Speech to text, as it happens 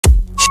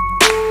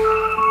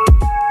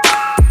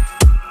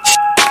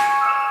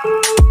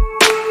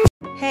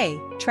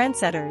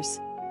Trendsetters.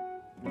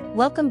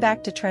 Welcome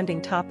back to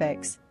Trending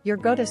Topics, your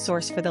go-to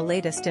source for the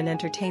latest in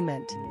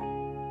entertainment.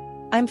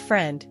 I'm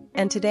Friend,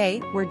 and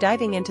today we're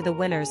diving into the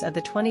winners of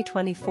the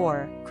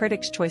 2024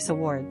 Critics' Choice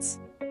Awards.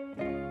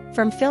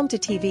 From film to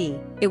TV,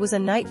 it was a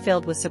night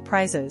filled with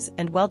surprises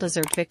and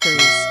well-deserved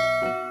victories.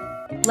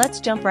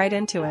 Let's jump right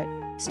into it.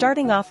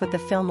 Starting off with the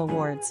film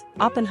awards,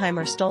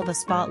 Oppenheimer stole the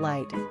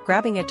spotlight,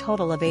 grabbing a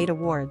total of 8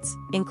 awards,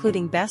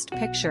 including Best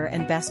Picture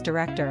and Best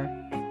Director.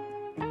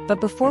 But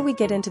before we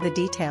get into the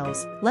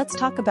details, let's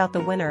talk about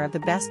the winner of the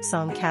Best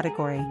Song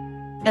category.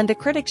 And the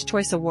Critics'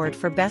 Choice Award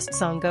for Best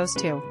Song goes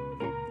to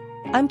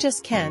I'm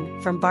Just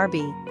Ken from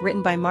Barbie,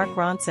 written by Mark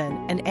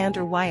Ronson and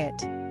Andrew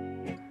Wyatt.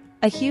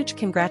 A huge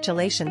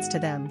congratulations to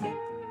them.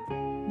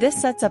 This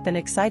sets up an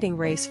exciting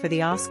race for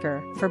the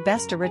Oscar for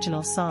Best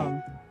Original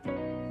Song.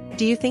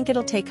 Do you think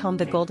it'll take home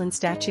the golden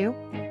statue?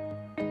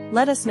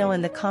 Let us know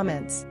in the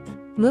comments.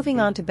 Moving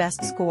on to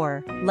Best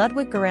Score,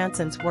 Ludwig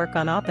Göransson's work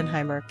on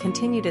Oppenheimer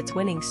continued its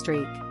winning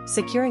streak,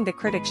 securing the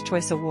Critics'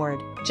 Choice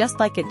Award, just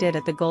like it did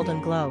at the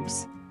Golden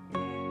Globes.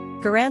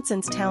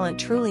 Göransson's talent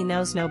truly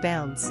knows no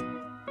bounds.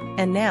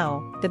 And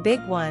now, the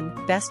big one,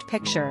 Best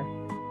Picture.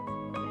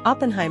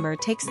 Oppenheimer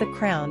takes the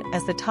crown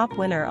as the top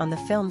winner on the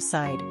film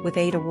side with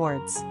 8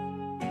 awards.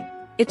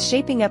 It's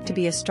shaping up to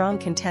be a strong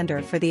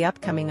contender for the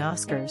upcoming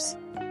Oscars.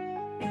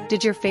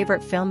 Did your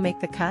favorite film make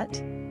the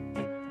cut?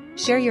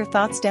 Share your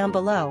thoughts down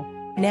below.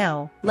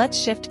 Now, let's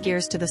shift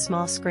gears to the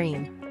small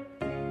screen.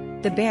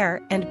 The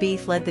Bear and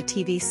Beef led the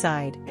TV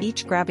side,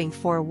 each grabbing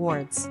 4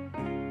 awards.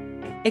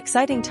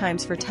 Exciting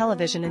times for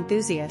television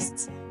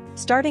enthusiasts.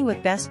 Starting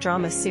with Best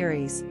Drama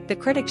Series, the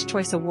Critics'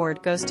 Choice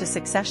Award goes to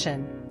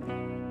Succession.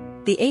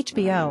 The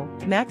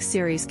HBO Max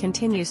series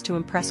continues to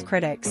impress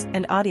critics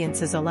and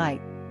audiences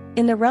alike.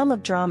 In the realm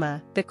of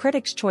drama, the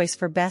Critics' Choice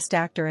for Best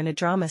Actor in a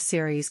Drama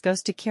Series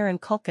goes to Kieran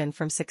Culkin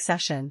from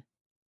Succession.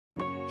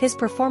 His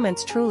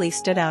performance truly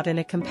stood out in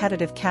a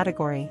competitive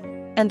category.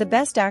 And the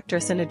Best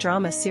Actress in a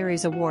Drama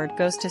Series award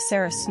goes to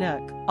Sarah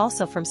Snook,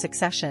 also from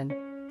Succession.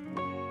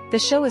 The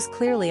show is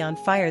clearly on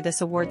fire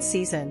this awards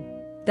season.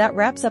 That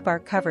wraps up our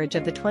coverage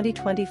of the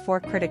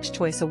 2024 Critics'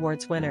 Choice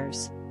Awards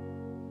winners.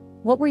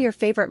 What were your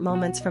favorite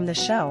moments from the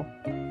show?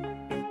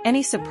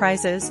 Any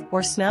surprises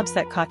or snubs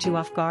that caught you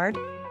off guard?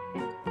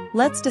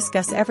 Let's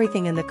discuss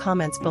everything in the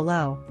comments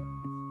below.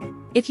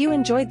 If you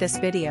enjoyed this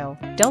video,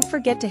 don't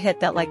forget to hit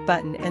that like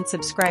button and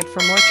subscribe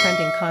for more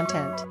trending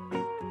content.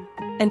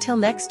 Until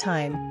next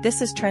time, this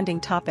is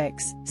Trending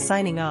Topics,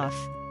 signing off.